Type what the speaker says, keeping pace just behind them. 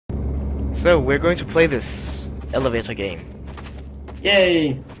So we're going to play this elevator game.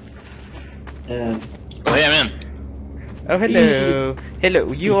 Yay! Oh, yeah, man. Oh, hello.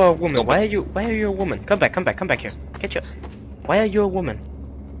 Hello, you are a woman. Why are you a woman? Come back here. Get your... Why are you a woman?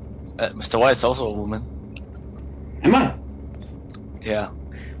 Mr. White's also a woman. Am I? Yeah.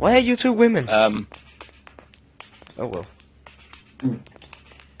 Why are you two women? Oh well.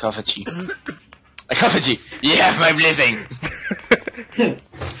 Coffee. A coffee. You have my blessing.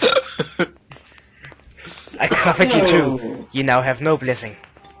 I covered you too. You now have no blessing.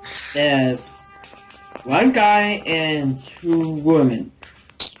 Yes. One guy and two women.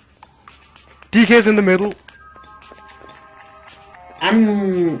 DK's in the middle.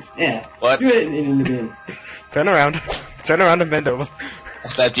 Yeah. What? You're in the middle. Turn around. Turn around and bend over. I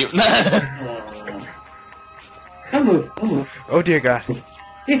slapped you. Don't move. Don't move. Oh dear God.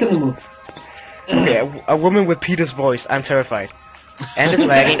 Please don't move. Okay, a woman with Peter's voice. I'm terrified. And it's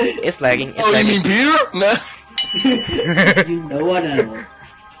lagging. It's lagging. It's Oh, you lagging. mean Peter? No. You know what I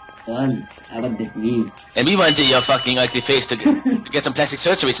want. I want the green. And we wanted your fucking ugly face to get some plastic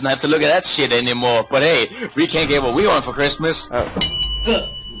surgery, so not have to look at that shit anymore. But hey, we can't get what we want for Christmas. Oh.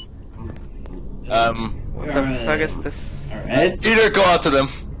 What the fuck is this? Alright. Peter, go out to them.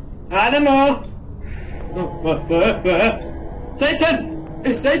 I don't know. Satan!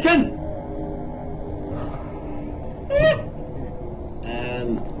 It's Satan!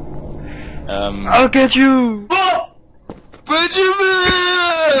 I'll get you! Oh! Benjamin!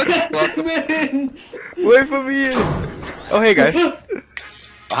 Wait for me! Oh, hey guys.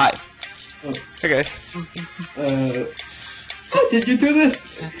 Hi. Hey guys. How did you do this?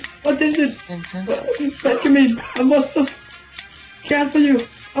 What did you... Benjamin, I must just cancel you.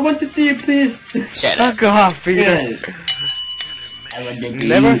 I want the tea, please. Shut up. Fuck off, Peter. Yes. I want the tea.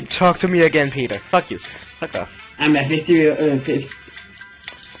 Never talk to me again, Peter. Fuck you. Fuck off. I'm a 50-year-old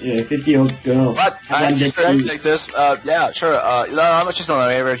girl. What? I I want the just tea. like this. Yeah, sure. You know, I'm just on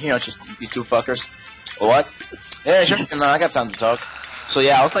my favorite. You know, just these two fuckers. Or what? Yeah, sure. No, I got time to talk. So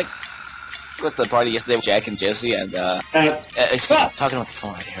yeah, I was like at the party yesterday with Jack and Jesse, and excuse me, talking on the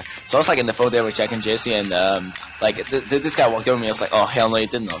phone right here. So I was like in the phone there with Jack and Jesse, and like this guy walked over me. I was like, oh hell no, you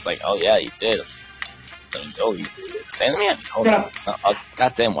didn't. I was like, oh yeah, you did. Oh, you stand me? Hold on, it's not. Oh,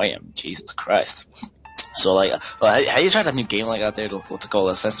 goddamn way, Jesus Christ. So like, have you tried that new game like out there? What's it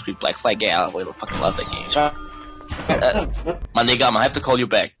called? Assassin's Creed Black Flag. Yeah, I really fucking love that game. My nigga, I'm gonna have to call you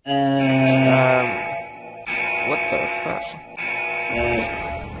back. What the fuck?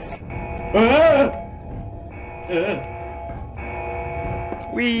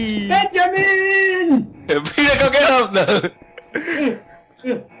 Wee! Benjamin! Peter, go get him!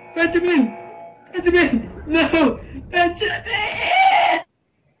 No. Benjamin! Benjamin! No! Benjamin!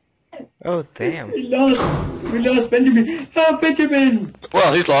 Oh damn! We lost Benjamin. Oh, Benjamin!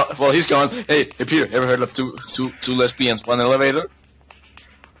 Well, he's lost. Well, he's gone. Hey, Peter, ever heard of two lesbians, one elevator?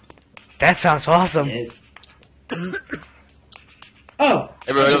 That sounds awesome. Yes. Oh!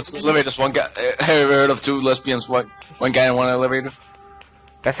 Ever heard of two elevators, one guy? Ever heard of two lesbians, one guy in one elevator?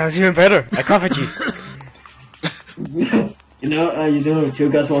 That sounds even better. I covered you. You know, two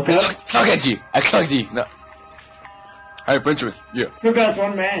guys, one cup? Talk at you. I clocked you. No. Hey, Benjamin. Yeah. Two guys,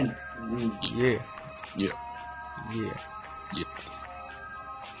 one man. Yeah. Yeah. Yeah.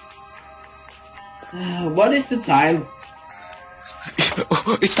 Yeah. What is the time?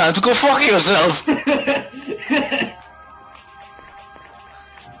 It's time to go fuck yourself.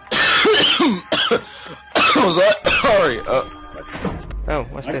 Was that? Sorry. Oh,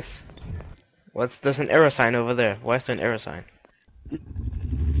 what's this? There's an error sign over there. Why is there an error sign? I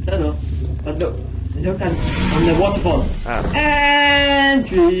don't know. But look on the waterfall. Ah. And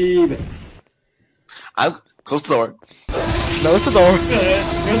 3 minutes. I'm close the door. Close the door.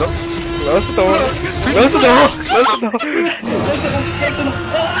 Close the door. Close the door. Close the door.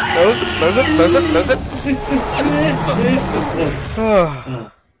 Close it.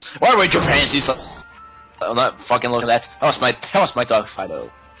 Why raise your pants? He's like, I'm not fucking looking at that. That was my dog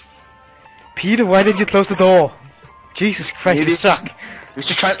Fido. Peter, why did you close the door? Jesus Christ, you suck. He was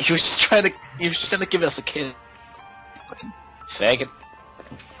just trying to give us a kiss. Fucking faggot.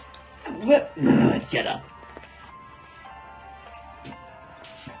 What? No, shut up.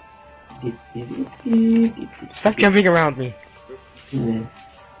 Stop jumping around me.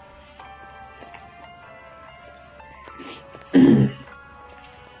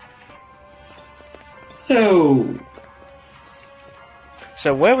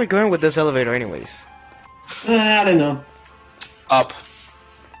 So where are we going with this elevator anyways? I don't know. Up.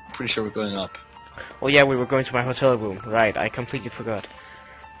 I'm pretty sure we're going up. Oh yeah, we were going to my hotel room. Right, I completely forgot.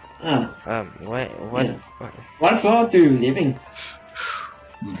 Ah. What? Yeah. What floor do you live in?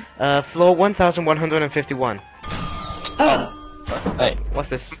 Floor 1151. Oh, Hey, What's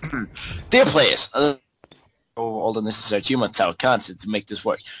this? dear players, all the necessary Gmod Tower content to make this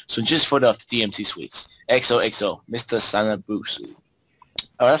work. So just photo of the DMC suites. XOXO, Mr. Sanabusu.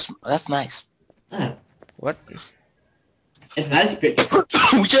 Oh, that's nice. What? it's nice picture.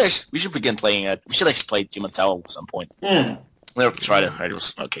 we should begin playing it. We should actually play Gmod Tower at some point. Yeah. Never tried it. It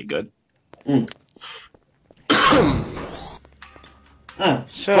was okay. Good.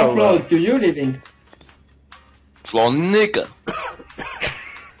 So, What floor do you live in? Floor nigga.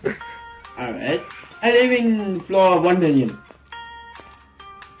 Alright. I live in floor 1 million.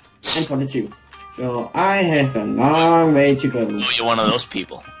 And 42. So I have a long way to go. Oh, you're one of those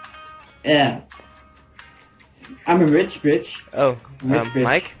people. Yeah. I'm a rich bitch. Oh, Which bitch?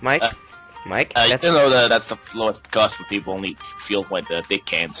 Mike. You That's, know that's the lowest cost for people only feel like the dick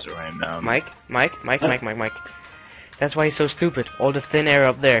cancer and Mike. That's why he's so stupid. All the thin air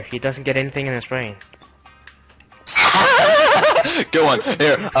up there. He doesn't get anything in his brain. Go on.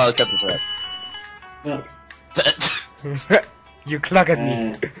 Here, I'll cut this Well, You cluck at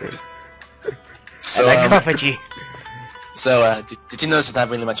me. So, and I cough at you. so did you notice there's not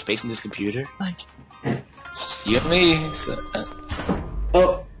really much space in this computer? Like, it's just you and me. So,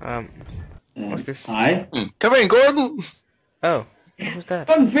 oh. What's this? Hi. Come in, Gordon. Oh, what was that?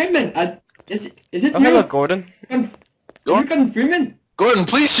 Gordon Freeman. Is it Oh, you? hello, Gordon. Is it Gordon Freeman? Gordon,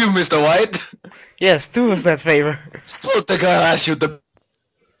 please shoot Mr. White. Yes, do us that favor. Explode the gun, I shoot the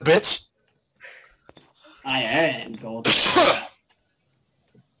bitch. I am Gordon.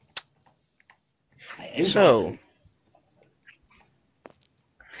 I am So, Gordon.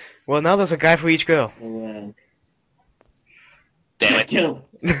 well, now there's a guy for each girl. So, Damn let's it. kill.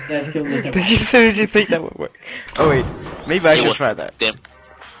 Let's kill Mr. Did you White. seriously think that would work? Oh wait, maybe I It should was- try that. Damn.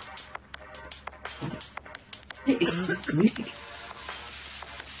 Is this music?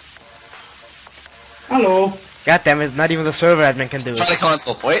 Hello. God damn it, not even the server admin can do Try the it.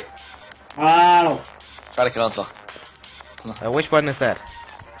 console. Wait. Hello. Try the console. Which button is that?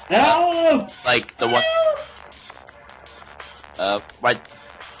 Hello. Like the one. Right.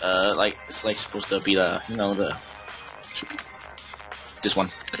 Like it's like supposed to be the the. This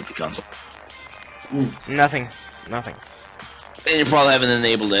one. Could be console. Nothing. And you probably haven't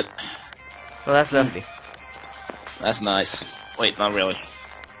enabled it. Well, that's lovely. That's nice. Wait, not really.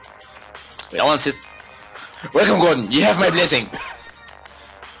 Wait, I want to sit. Welcome, Gordon. You have my blessing.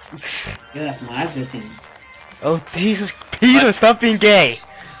 You have my blessing. Oh, Jesus, Peter, stop being gay!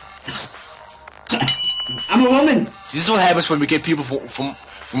 I'm a woman. See, this is what happens when we get people from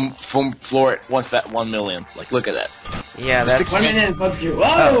floor 1 million. Like, look at that. Yeah, that's... 1 minute and you.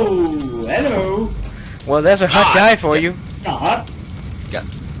 Whoa. Hello. Well, there's a hot guy for you. God. God.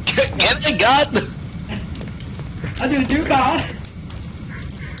 Get it, God. How do you do, God?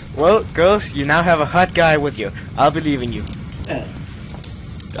 Well, girls, you now have a hot guy with you. I'll believe in you.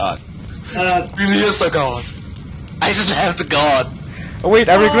 God. Really is the God. I just have the God. Oh wait,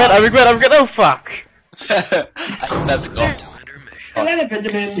 I regret, oh fuck! I just have the God. Hello,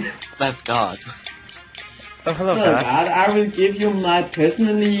 Benjamin. I have God. Oh, hello, Hello, God. God. I will give you my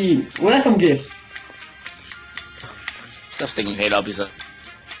personally welcome gift. Stop sticking your head up, he's a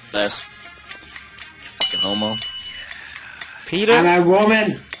ass. Fucking homo. Peter, I'm a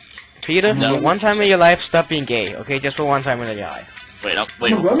woman. Peter, No. for one time in your life, stop being gay, okay? Just for one time in your life. Wait, I'm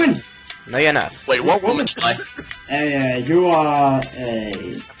a woman. No, you're not. wait, what woman? You are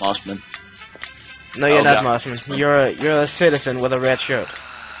a... Mossman. No, you're Oh, not, God. Mossman. You're a citizen with a red shirt.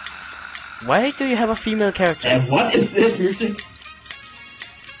 Why do you have a female character? what is this music?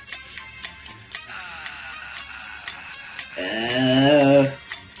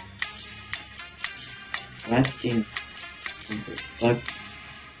 What in the fuck?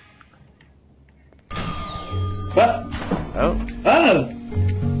 What? Oh, Oh!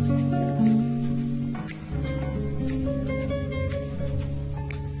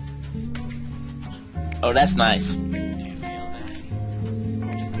 Oh, that's nice.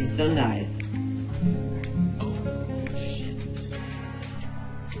 It's so nice.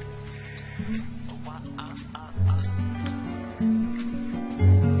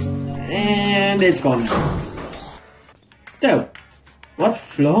 And it's gone now. So, what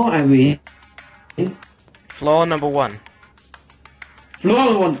floor are we in? floor number 1.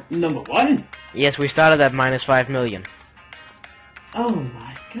 Floor number 1? Yes, we started at minus 5 million. Oh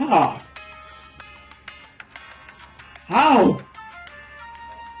my god. How?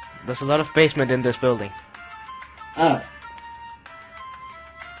 There's a lot of basement in this building. Oh.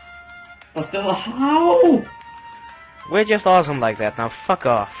 But still, how? We're just awesome like that, now fuck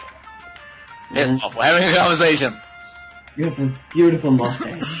off. Yes, we're having a conversation. You have a beautiful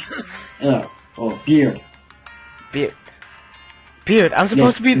mustache. Oh, beard. Beard. Beard. I'm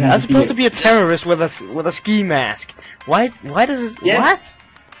supposed Yes, to be. you have I'm supposed to beard. be a terrorist with a ski mask. Why? Why does it? Yes. What?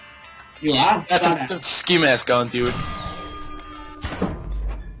 You are. That's a ski mask on, dude.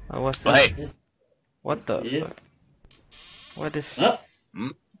 Oh, what's But that? hey, Yes. What the? Yes. fuck? What is? Hmm?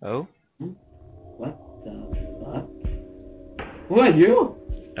 Oh. What the fuck? Who are you?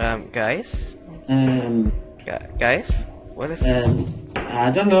 Guys. Guys. What is? I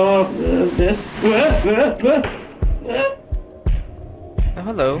don't know if this. Oh,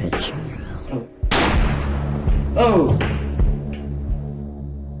 hello. Oh.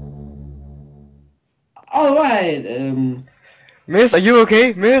 All right. Miss, are you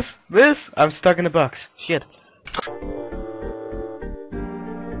okay? Miss? Miss? I'm stuck in a box. Shit.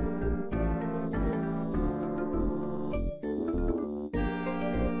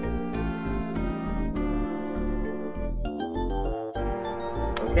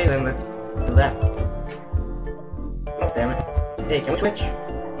 Okay then, let's do that. God damn it. Hey, can we switch?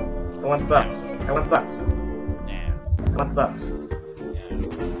 I want the box. I want the box. I want the box.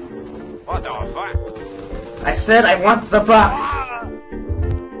 what the fuck? I said I want the box!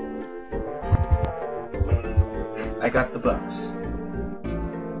 I got the box.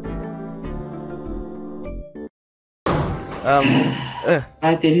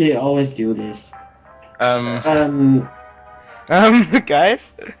 Why did he always do this? Guys?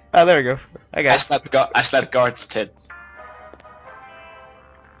 Oh, there we go. I got it. I slapped guard's tit.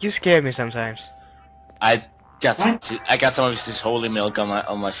 You scare me sometimes. I got What? some of his holy milk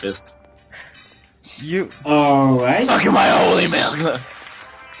on my fist. You... All right. Sucking my holy milk.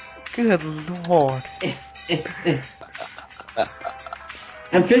 Good lord.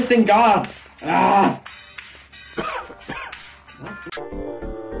 I'm fisting God. Ah.